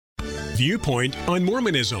Viewpoint on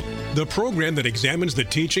Mormonism, the program that examines the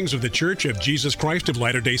teachings of the Church of Jesus Christ of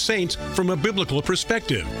Latter-day Saints from a biblical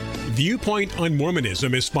perspective. Viewpoint on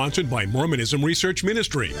Mormonism is sponsored by Mormonism Research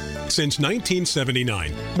Ministry. Since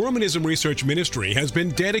 1979, Mormonism Research Ministry has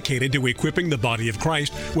been dedicated to equipping the body of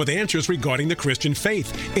Christ with answers regarding the Christian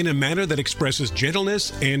faith in a manner that expresses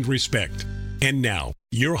gentleness and respect. And now,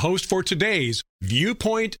 your host for today's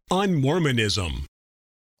Viewpoint on Mormonism.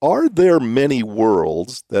 Are there many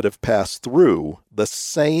worlds that have passed through the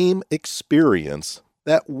same experience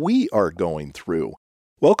that we are going through?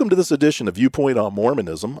 Welcome to this edition of Viewpoint on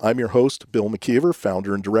Mormonism. I'm your host, Bill McKeever,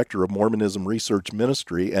 founder and director of Mormonism Research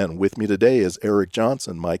Ministry, and with me today is Eric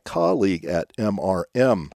Johnson, my colleague at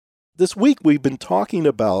MRM. This week we've been talking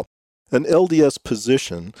about an LDS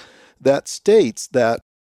position that states that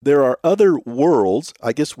there are other worlds.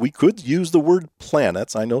 I guess we could use the word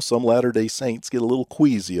planets. I know some Latter-day Saints get a little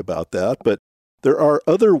queasy about that, but there are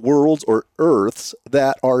other worlds or Earths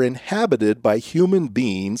that are inhabited by human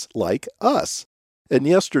beings like us. And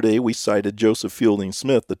yesterday we cited Joseph Fielding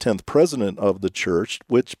Smith, the 10th president of the church,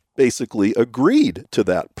 which basically agreed to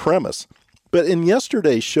that premise. But in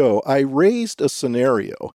yesterday's show, I raised a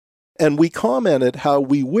scenario. And we commented how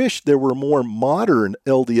we wish there were more modern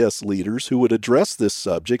LDS leaders who would address this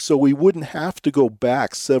subject so we wouldn't have to go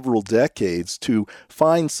back several decades to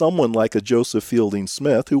find someone like a Joseph Fielding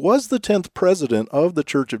Smith, who was the 10th president of the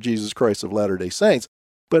Church of Jesus Christ of Latter-day Saints,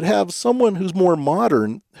 but have someone who's more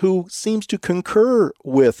modern who seems to concur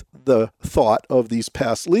with the thought of these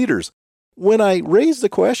past leaders. When I raised the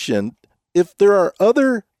question, if there are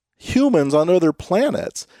other humans on other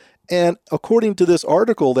planets, and according to this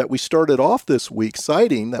article that we started off this week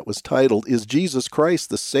citing that was titled, "Is Jesus Christ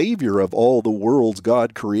the Savior of All the Worlds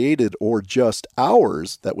God Created or Just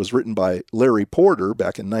Ours?" that was written by Larry Porter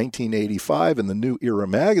back in 1985 in the New Era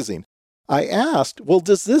magazine, I asked, well,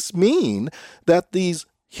 does this mean that these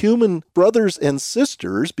human brothers and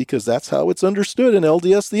sisters, because that's how it's understood in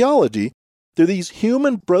LDS theology, do these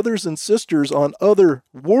human brothers and sisters on other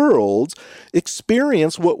worlds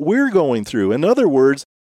experience what we're going through? In other words,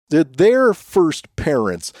 did their first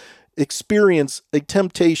parents experience a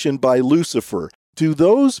temptation by Lucifer? Do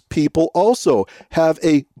those people also have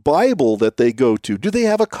a Bible that they go to? Do they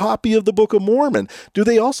have a copy of the Book of Mormon? Do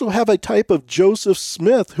they also have a type of Joseph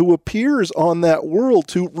Smith who appears on that world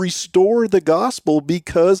to restore the gospel?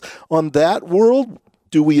 Because on that world,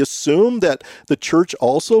 do we assume that the church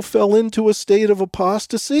also fell into a state of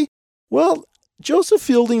apostasy? Well, Joseph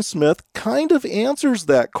Fielding Smith kind of answers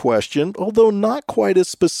that question, although not quite as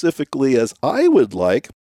specifically as I would like.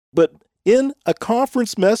 But in a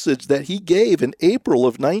conference message that he gave in April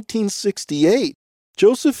of 1968,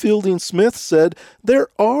 Joseph Fielding Smith said, there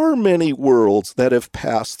are many worlds that have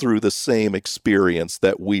passed through the same experience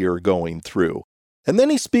that we are going through. And then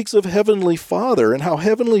he speaks of Heavenly Father and how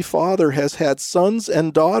Heavenly Father has had sons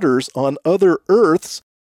and daughters on other earths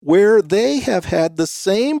where they have had the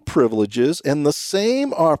same privileges and the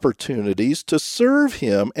same opportunities to serve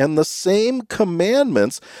him and the same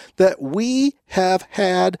commandments that we have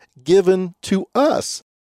had given to us.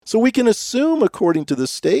 So we can assume, according to this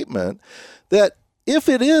statement, that if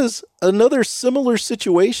it is another similar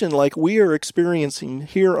situation like we are experiencing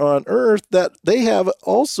here on earth, that they have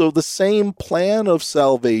also the same plan of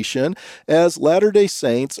salvation as Latter-day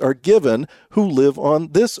Saints are given who live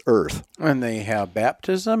on this earth. And they have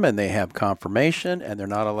baptism and they have confirmation, and they're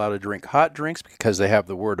not allowed to drink hot drinks because they have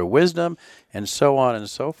the word of wisdom, and so on and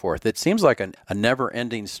so forth. It seems like a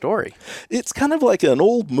never-ending story. It's kind of like an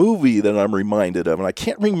old movie that I'm reminded of, and I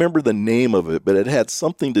can't remember the name of it, but it had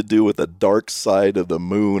something to do with the dark side of the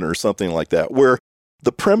moon or something like that, where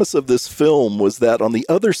the premise of this film was that on the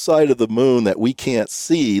other side of the moon that we can't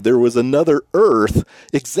see, there was another Earth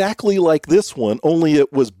exactly like this one, only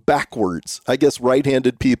it was backwards. I guess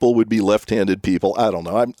right-handed people would be left-handed people. I don't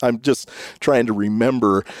know. I'm just trying to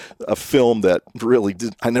remember a film that really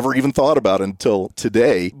I never even thought about until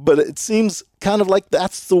today. But it seems kind of like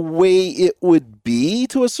that's the way it would be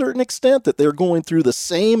to a certain extent, that they're going through the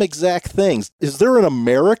same exact things. Is there an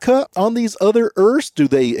America on these other Earths? Do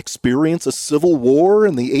they experience a civil war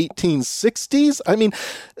in the 1860s? I mean,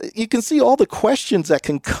 you can see all the questions that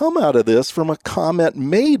can come out of this from a comment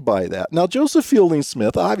made by that. Now, Joseph Fielding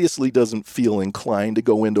Smith obviously doesn't feel inclined to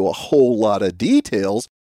go into a whole lot of details,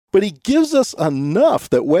 but he gives us enough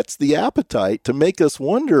that whets the appetite to make us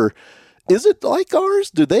wonder, is it like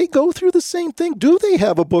ours? Do they go through the same thing? Do they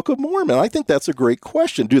have a Book of Mormon? I think that's a great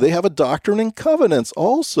question. Do they have a Doctrine and Covenants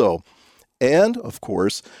also? And, of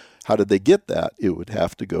course, how did they get that? It would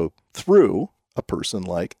have to go through a person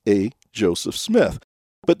like a Joseph Smith.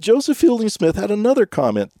 But Joseph Fielding Smith had another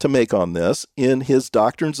comment to make on this in his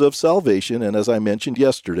Doctrines of Salvation, and as I mentioned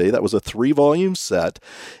yesterday, that was a 3-volume set.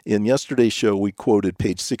 In yesterday's show, we quoted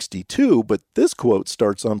page 62, but this quote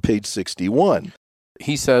starts on page 61.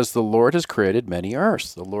 He says, "The Lord has created many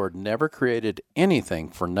earths. The Lord never created anything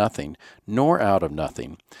for nothing, nor out of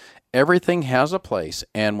nothing. Everything has a place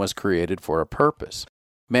and was created for a purpose.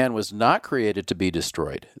 Man was not created to be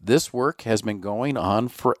destroyed. This work has been going on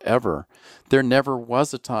forever. There never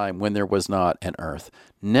was a time when there was not an earth,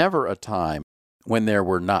 never a time when there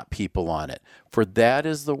were not people on it. For that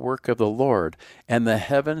is the work of the Lord, and the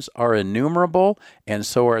heavens are innumerable, and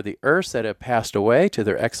so are the earths that have passed away to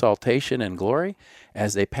their exaltation and glory.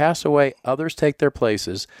 As they pass away, others take their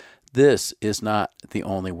places. This is not the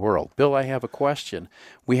only world." Bill, I have a question.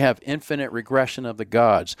 We have infinite regression of the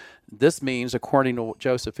gods. This means, according to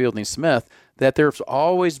Joseph Fielding Smith, that there's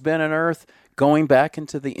always been an earth going back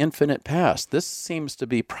into the infinite past. This seems to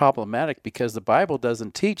be problematic because the Bible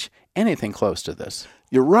doesn't teach anything close to this.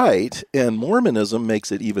 You're right, and Mormonism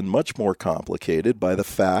makes it even much more complicated by the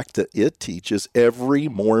fact that it teaches every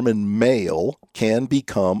Mormon male can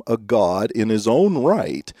become a god in his own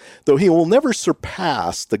right, though he will never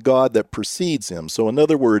surpass the god that precedes him. So in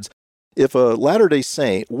other words, if a Latter-day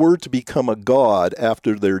Saint were to become a god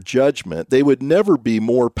after their judgment, they would never be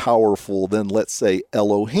more powerful than, let's say,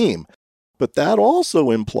 Elohim. But that also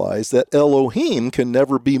implies that Elohim can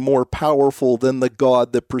never be more powerful than the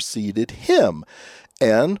God that preceded him.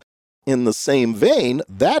 And in the same vein,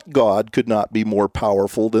 that God could not be more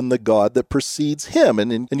powerful than the God that precedes him.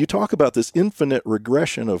 And you talk about this infinite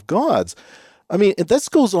regression of gods. I mean, this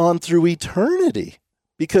goes on through eternity.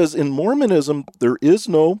 Because in Mormonism, there is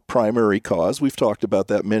no primary cause. We've talked about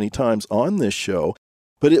that many times on this show.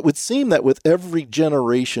 But it would seem that with every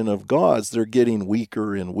generation of gods, they're getting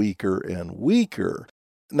weaker and weaker and weaker.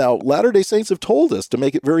 Now, Latter-day Saints have told us to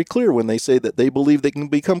make it very clear when they say that they believe they can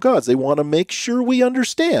become gods. They want to make sure we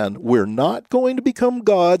understand we're not going to become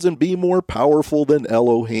gods and be more powerful than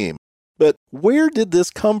Elohim. But where did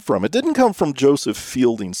this come from? It didn't come from Joseph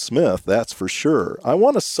Fielding Smith, that's for sure. I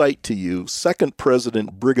want to cite to you Second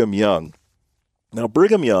President Brigham Young. Now,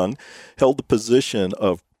 Brigham Young held the position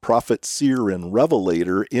of prophet, seer, and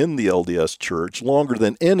revelator in the LDS Church longer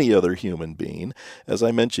than any other human being. As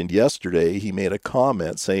I mentioned yesterday, he made a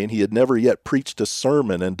comment saying he had never yet preached a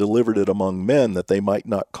sermon and delivered it among men that they might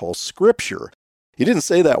not call scripture. He didn't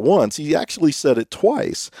say that once, he actually said it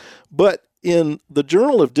twice. But in the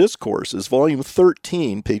Journal of Discourses, volume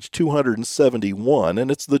 13, page 271, and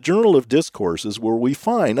it's the Journal of Discourses where we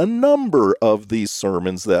find a number of these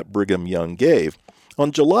sermons that Brigham Young gave.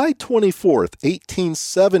 On July 24th,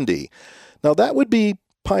 1870, now that would be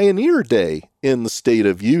Pioneer Day in the state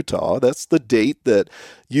of Utah. That's the date that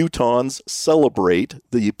Utahns celebrate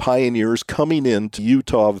the pioneers coming into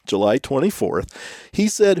Utah, July 24th. He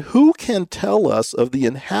said, "Who can tell us of the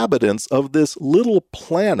inhabitants of this little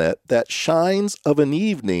planet that shines of an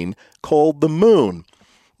evening called the moon?"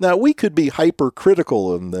 Now, we could be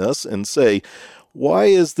hypercritical in this and say, why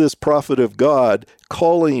is this prophet of God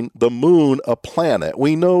calling the moon a planet?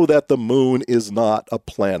 We know that the moon is not a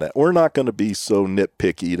planet. We're not going to be so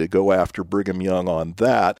nitpicky to go after Brigham Young on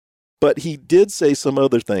that. But he did say some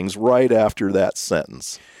other things right after that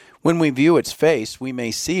sentence. When we view its face, we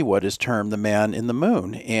may see what is termed the man in the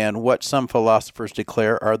moon, and what some philosophers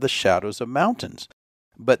declare are the shadows of mountains.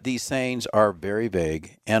 But these sayings are very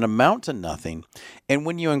vague and amount to nothing. And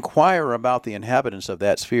when you inquire about the inhabitants of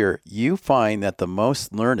that sphere, you find that the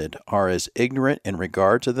most learned are as ignorant in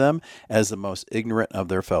regard to them as the most ignorant of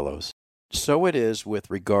their fellows. So it is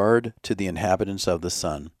with regard to the inhabitants of the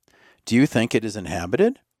sun. Do you think it is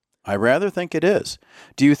inhabited? I rather think it is.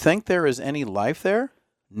 Do you think there is any life there?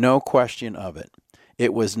 No question of it.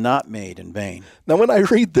 It was not made in vain. Now, when I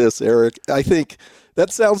read this, Eric, I think that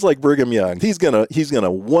sounds like Brigham Young. He's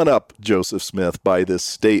gonna one-up Joseph Smith by this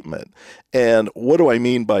statement. And what do I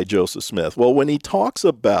mean by Joseph Smith? Well, when he talks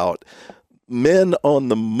about men on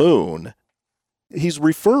the moon, he's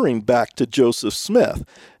referring back to Joseph Smith.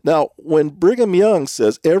 Now, when Brigham Young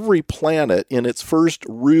says every planet in its first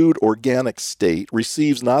rude organic state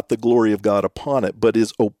receives not the glory of God upon it, but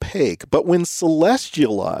is opaque, but when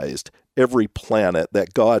celestialized, every planet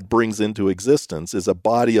that God brings into existence is a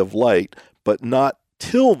body of light, but not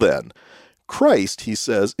till then. Christ, he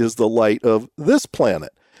says, is the light of this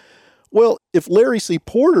planet. Well, if Larry C.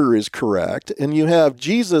 Porter is correct, and you have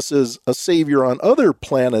Jesus as a savior on other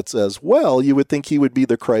planets as well, you would think he would be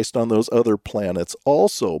the Christ on those other planets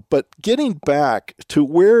also. But getting back to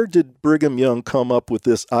where did Brigham Young come up with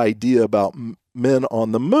this idea about men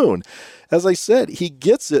on the moon? As I said, he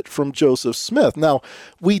gets it from Joseph Smith. Now,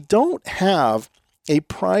 we don't have a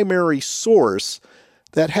primary source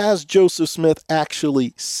that has Joseph Smith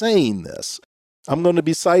actually saying this. I'm going to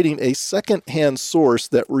be citing a second-hand source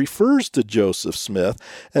that refers to Joseph Smith,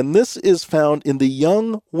 and this is found in the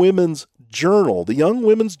Young Women's Journal. The Young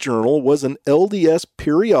Women's Journal was an LDS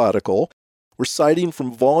periodical. We're citing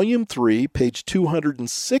from Volume 3, page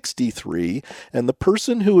 263, and the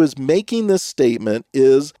person who is making this statement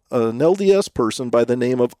is an LDS person by the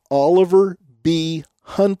name of Oliver B.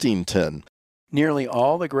 Huntington. Nearly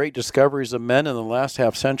all the great discoveries of men in the last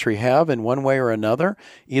half-century have, in one way or another,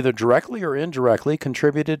 either directly or indirectly,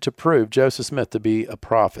 contributed to prove Joseph Smith to be a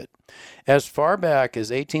prophet. As far back as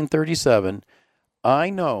 1837, I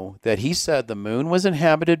know that he said the moon was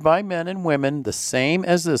inhabited by men and women the same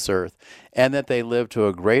as this earth, and that they lived to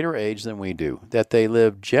a greater age than we do, that they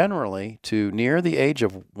lived generally to near the age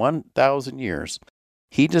of 1,000 years.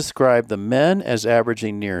 He described the men as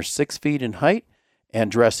averaging near 6 feet in height, and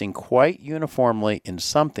dressing quite uniformly in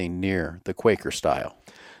something near the Quaker style.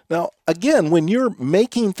 Now, again, when you're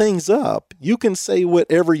making things up, you can say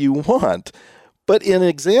whatever you want. But in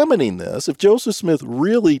examining this, if Joseph Smith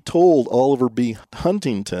really told Oliver B.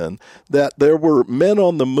 Huntington that there were men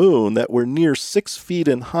on the moon that were near 6 feet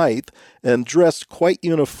in height and dressed quite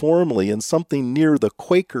uniformly in something near the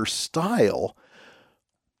Quaker style,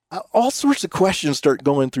 all sorts of questions start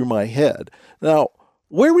going through my head. Now,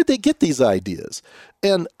 where would they get these ideas?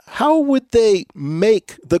 And how would they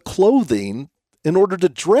make the clothing in order to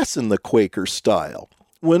dress in the Quaker style?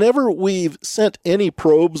 Whenever we've sent any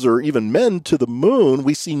probes or even men to the moon,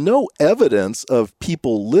 we see no evidence of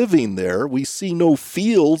people living there. We see no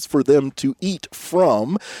fields for them to eat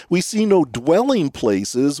from. We see no dwelling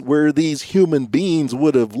places where these human beings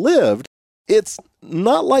would have lived. It's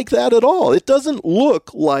not like that at all. It doesn't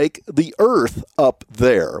look like the earth up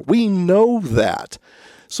there. We know that.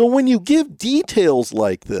 So when you give details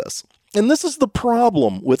like this, and this is the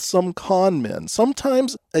problem with some con men,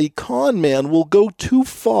 sometimes a con man will go too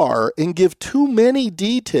far and give too many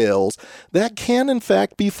details that can in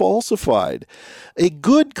fact be falsified. A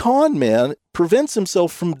good con man prevents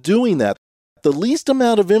himself from doing that. The least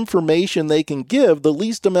amount of information they can give, the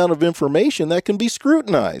least amount of information that can be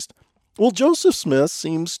scrutinized. Well, Joseph Smith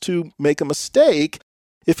seems to make a mistake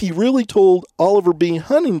if he really told Oliver B.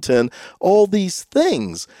 Huntington all these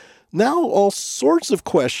things. Now all sorts of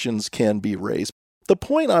questions can be raised. The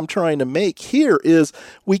point I'm trying to make here is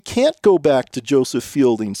we can't go back to Joseph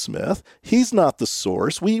Fielding Smith. He's not the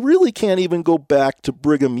source. We really can't even go back to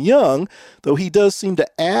Brigham Young, though he does seem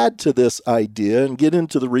to add to this idea and get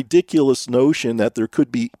into the ridiculous notion that there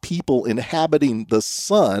could be people inhabiting the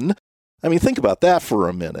sun. I mean, think about that for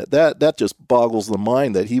a minute. That just boggles the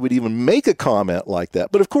mind that he would even make a comment like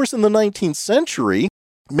that. But of course, in the 19th century,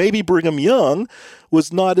 maybe Brigham Young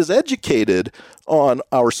was not as educated on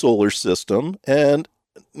our solar system and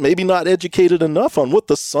maybe not educated enough on what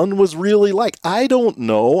the sun was really like. I don't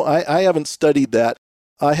know. I haven't studied that.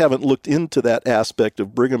 I haven't looked into that aspect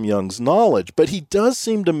of Brigham Young's knowledge. But he does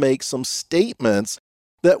seem to make some statements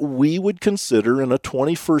that we would consider in a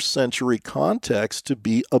 21st century context to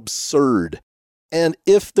be absurd. And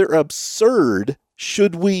if they're absurd,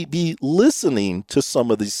 should we be listening to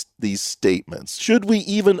some of these statements? Should we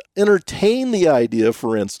even entertain the idea,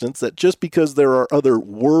 for instance, that just because there are other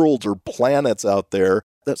worlds or planets out there,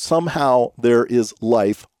 that somehow there is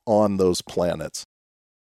life on those planets?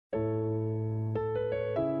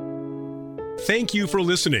 Thank you for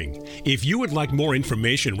listening. If you would like more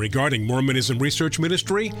information regarding Mormonism Research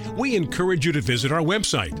Ministry, we encourage you to visit our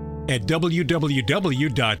website at www.mrm.org,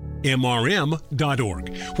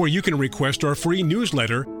 where you can request our free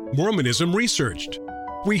newsletter, Mormonism Researched.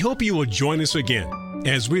 We hope you will join us again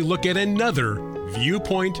as we look at another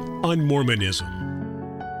viewpoint on Mormonism.